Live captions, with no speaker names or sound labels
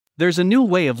there's a new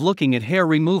way of looking at hair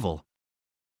removal.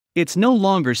 It's no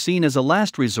longer seen as a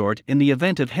last resort in the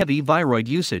event of heavy viroid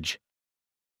usage.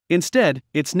 Instead,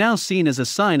 it's now seen as a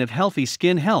sign of healthy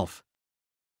skin health.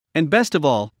 And best of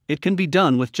all, it can be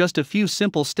done with just a few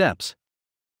simple steps.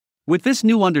 With this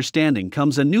new understanding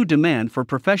comes a new demand for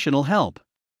professional help.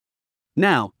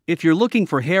 Now, if you're looking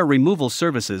for hair removal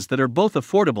services that are both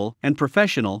affordable and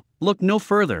professional, look no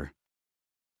further.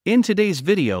 In today's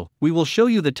video, we will show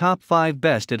you the top 5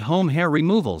 best at-home hair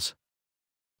removals.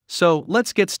 So,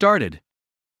 let's get started.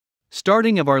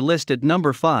 Starting of our list at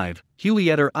number 5,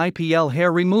 Huietter IPL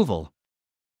Hair Removal.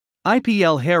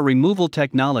 IPL hair removal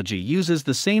technology uses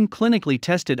the same clinically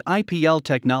tested IPL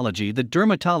technology that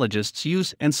dermatologists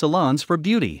use and salons for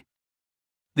beauty.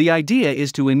 The idea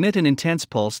is to emit an intense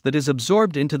pulse that is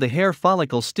absorbed into the hair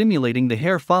follicle, stimulating the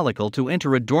hair follicle to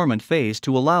enter a dormant phase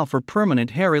to allow for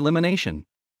permanent hair elimination.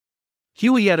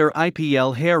 Huietter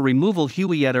IPL Hair Removal.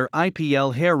 Huietter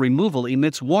IPL hair removal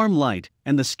emits warm light,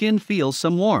 and the skin feels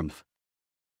some warmth.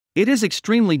 It is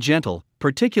extremely gentle,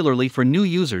 particularly for new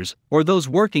users or those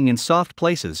working in soft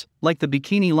places, like the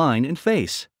bikini line and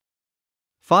face.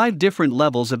 5 different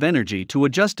levels of energy to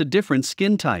adjust to different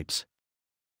skin types.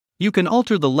 You can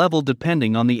alter the level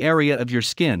depending on the area of your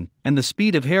skin and the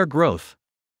speed of hair growth.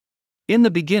 In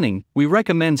the beginning, we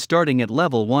recommend starting at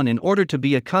level 1 in order to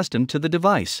be accustomed to the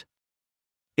device.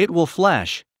 It will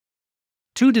flash.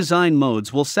 2 design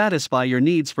modes will satisfy your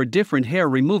needs for different hair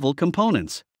removal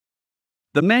components.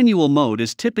 The manual mode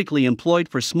is typically employed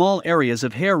for small areas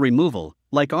of hair removal,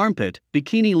 like armpit,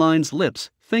 bikini lines, lips,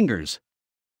 fingers.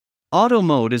 Auto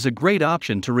mode is a great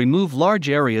option to remove large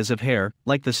areas of hair,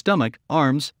 like the stomach,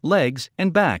 arms, legs,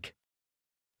 and back.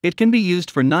 It can be used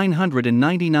for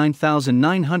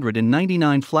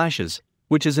 999,999 flashes,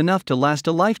 which is enough to last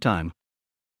a lifetime.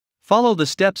 Follow the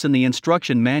steps in the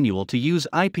instruction manual to use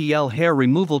IPL hair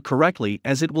removal correctly,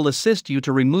 as it will assist you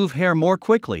to remove hair more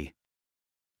quickly.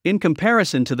 In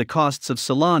comparison to the costs of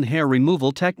salon hair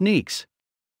removal techniques,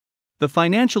 the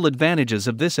financial advantages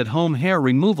of this at-home hair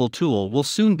removal tool will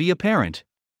soon be apparent.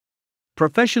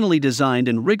 Professionally designed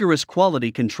and rigorous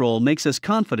quality control makes us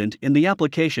confident in the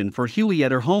application for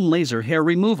Huietter Home Laser Hair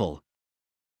Removal.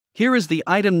 Here is the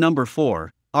item number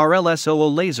 4,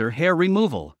 RLSOO Laser Hair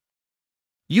Removal.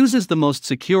 Uses the most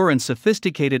secure and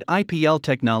sophisticated IPL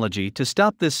technology to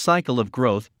stop this cycle of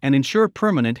growth and ensure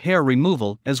permanent hair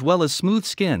removal as well as smooth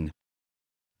skin.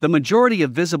 The majority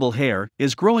of visible hair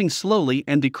is growing slowly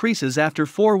and decreases after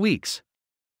 4 weeks.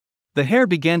 The hair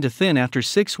began to thin after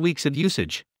 6 weeks of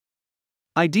usage.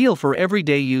 Ideal for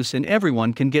everyday use, and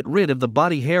everyone can get rid of the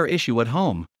body hair issue at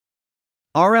home.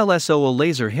 RLSOO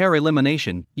Laser Hair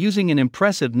Elimination, using an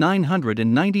impressive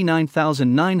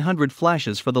 999,900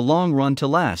 flashes for the long run to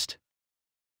last.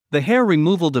 The hair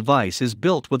removal device is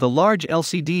built with a large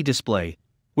LCD display,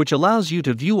 which allows you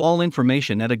to view all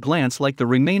information at a glance, like the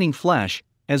remaining flash,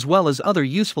 as well as other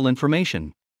useful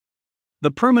information.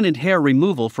 The permanent hair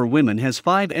removal for women has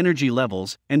 5 energy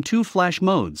levels and 2 flash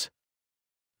modes.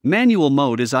 Manual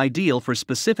mode is ideal for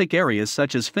specific areas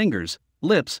such as fingers,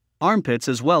 lips, armpits,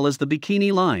 as well as the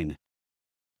bikini line.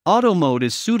 Auto mode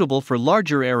is suitable for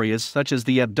larger areas such as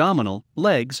the abdominal,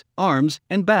 legs, arms,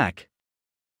 and back.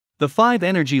 The 5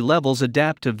 energy levels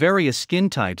adapt to various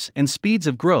skin types and speeds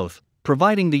of growth,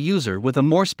 providing the user with a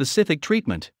more specific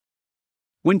treatment.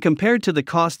 When compared to the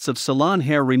costs of salon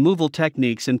hair removal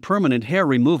techniques and permanent hair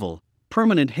removal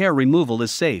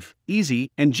is safe, easy,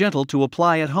 and gentle to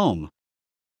apply at home.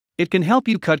 It can help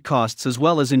you cut costs as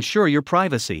well as ensure your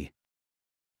privacy.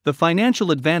 The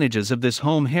financial advantages of this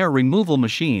home hair removal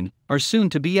machine are soon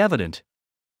to be evident.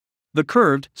 The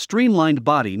curved, streamlined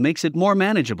body makes it more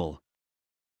manageable.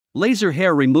 Laser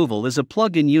hair removal is a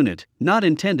plug-in unit, not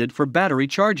intended for battery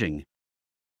charging.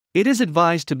 It is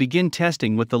advised to begin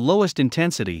testing with the lowest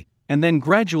intensity, and then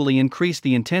gradually increase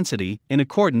the intensity in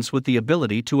accordance with the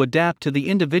ability to adapt to the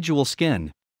individual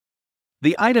skin.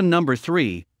 The item number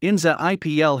 3, Inza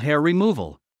IPL Hair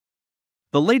Removal.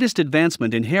 The latest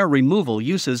advancement in hair removal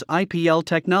uses IPL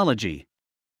technology.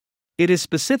 It is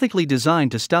specifically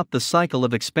designed to stop the cycle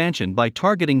of expansion by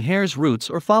targeting hair's roots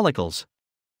or follicles.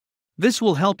 This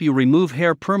will help you remove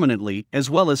hair permanently as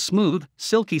well as smooth,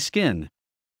 silky skin.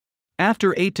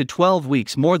 After 8 to 12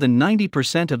 weeks, more than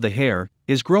 90% of the hair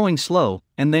is growing slow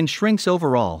and then shrinks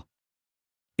overall.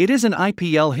 It is an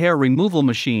IPL hair removal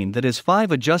machine that has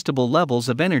 5 adjustable levels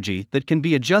of energy that can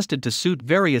be adjusted to suit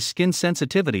various skin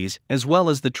sensitivities, as well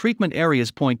as the treatment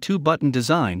area's 2 button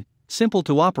design, simple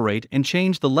to operate and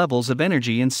change the levels of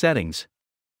energy and settings.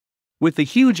 With the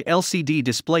huge LCD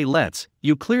display lets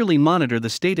you clearly monitor the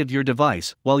state of your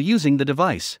device while using the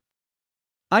device.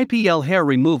 IPL hair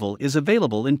removal is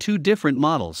available in two different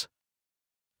models.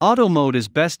 Auto mode is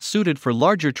best suited for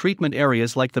larger treatment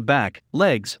areas like the back,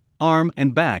 legs, arm,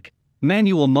 and back.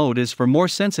 Manual mode is for more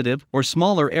sensitive or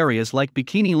smaller areas like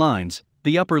bikini lines,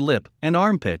 the upper lip, and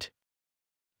armpit.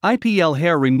 IPL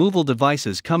hair removal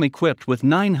devices come equipped with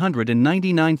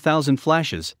 999,000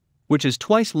 flashes, which is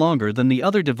twice longer than the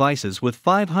other devices with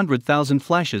 500,000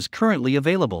 flashes currently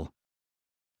available.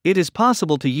 It is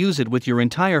possible to use it with your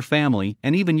entire family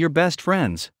and even your best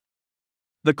friends.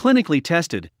 The clinically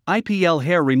tested IPL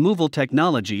hair removal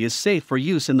technology is safe for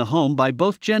use in the home by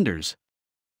both genders.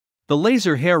 The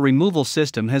laser hair removal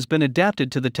system has been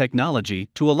adapted to the technology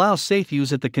to allow safe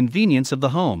use at the convenience of the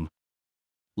home.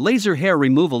 Laser hair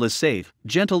removal is safe,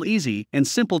 gentle, easy, and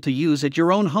simple to use at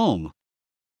your own home.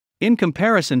 In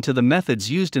comparison to the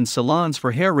methods used in salons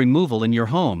for hair removal in your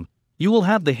home, you will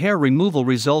have the hair removal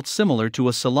results similar to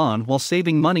a salon while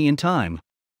saving money and time.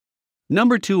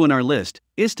 Number 2 on our list,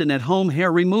 Iston at-home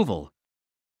hair removal.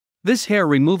 This hair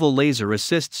removal laser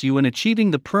assists you in achieving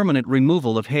the permanent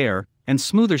removal of hair and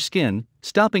smoother skin,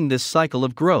 stopping this cycle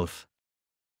of growth.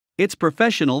 It's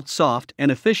professional, soft,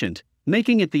 and efficient,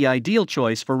 making it the ideal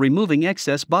choice for removing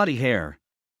excess body hair.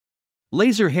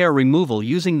 Laser hair removal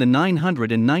using the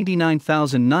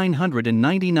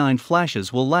 999,999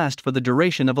 flashes will last for the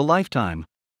duration of a lifetime.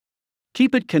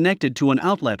 Keep it connected to an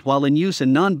outlet while in use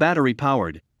and non-battery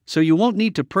powered, so you won't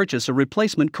need to purchase a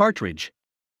replacement cartridge.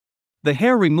 The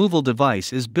hair removal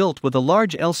device is built with a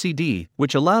large LCD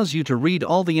which allows you to read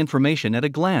all the information at a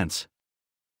glance.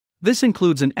 This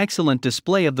includes an excellent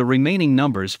display of the remaining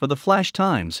numbers for the flash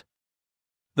times.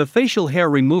 The facial hair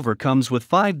remover comes with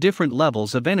 5 different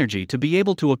levels of energy to be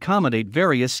able to accommodate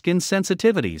various skin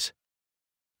sensitivities.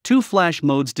 2 flash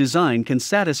modes design can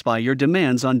satisfy your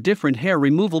demands on different hair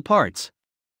removal parts.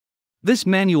 This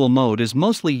manual mode is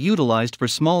mostly utilized for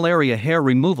small area hair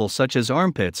removal such as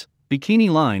armpits, bikini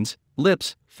lines,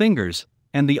 lips, fingers,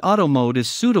 and the auto mode is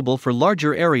suitable for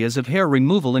larger areas of hair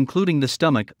removal including the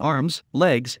stomach, arms,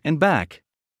 legs, and back.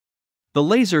 The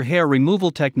laser hair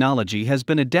removal technology has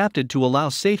been adapted to allow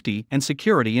safety and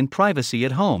security and privacy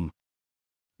at home.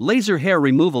 Laser hair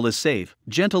removal is safe,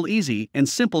 gentle, easy, and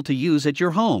simple to use at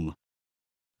your home.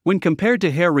 When compared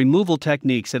to hair removal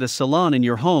techniques at a salon in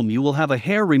your home, you will have a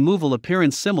hair removal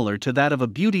appearance similar to that of a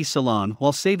beauty salon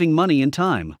while saving money and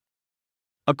time.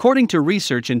 According to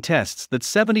research and tests that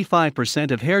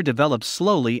 75% of hair develops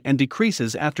slowly and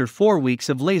decreases after 4 weeks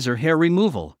of laser hair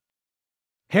removal.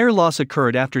 Hair loss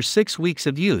occurred after 6 weeks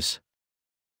of use.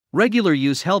 Regular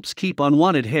use helps keep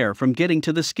unwanted hair from getting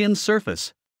to the skin's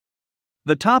surface.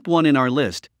 The top one in our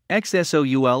list,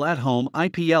 XSOUL at-home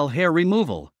IPL hair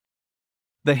removal.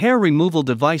 The hair removal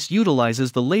device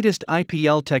utilizes the latest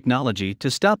IPL technology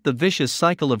to stop the vicious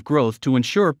cycle of growth to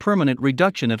ensure permanent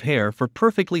reduction of hair for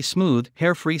perfectly smooth,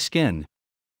 hair-free skin.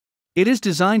 It is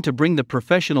designed to bring the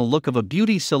professional look of a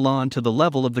beauty salon to the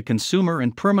level of the consumer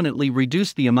and permanently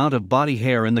reduce the amount of body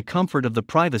hair in the comfort of the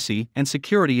privacy and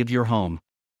security of your home.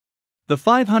 The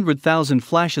 500,000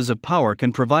 flashes of power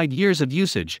can provide years of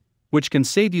usage, which can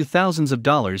save you thousands of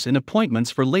dollars in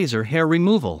appointments for laser hair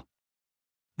removal.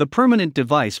 The permanent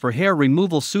device for hair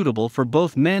removal suitable for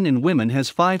both men and women has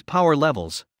 5 power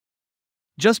levels.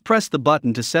 Just press the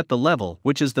button to set the level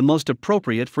which is the most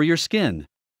appropriate for your skin.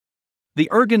 The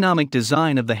ergonomic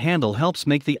design of the handle helps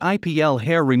make the IPL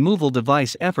hair removal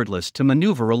device effortless to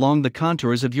maneuver along the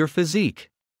contours of your physique.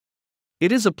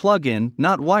 It is a plug-in,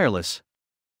 not wireless.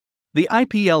 The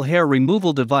IPL hair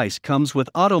removal device comes with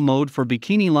auto mode for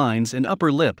bikini lines and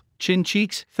upper lip, chin,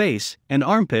 cheeks, face, and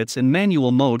armpits, and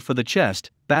manual mode for the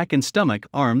chest, back and stomach,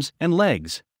 arms, and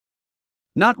legs.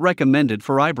 Not recommended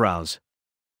for eyebrows.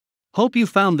 Hope you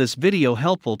found this video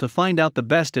helpful to find out the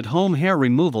best at-home hair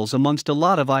removals amongst a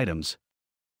lot of items.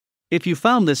 If you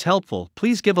found this helpful,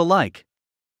 please give a like.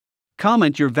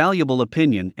 Comment your valuable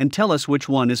opinion and tell us which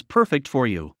one is perfect for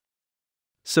you.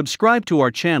 Subscribe to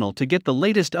our channel to get the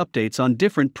latest updates on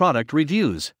different product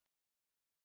reviews.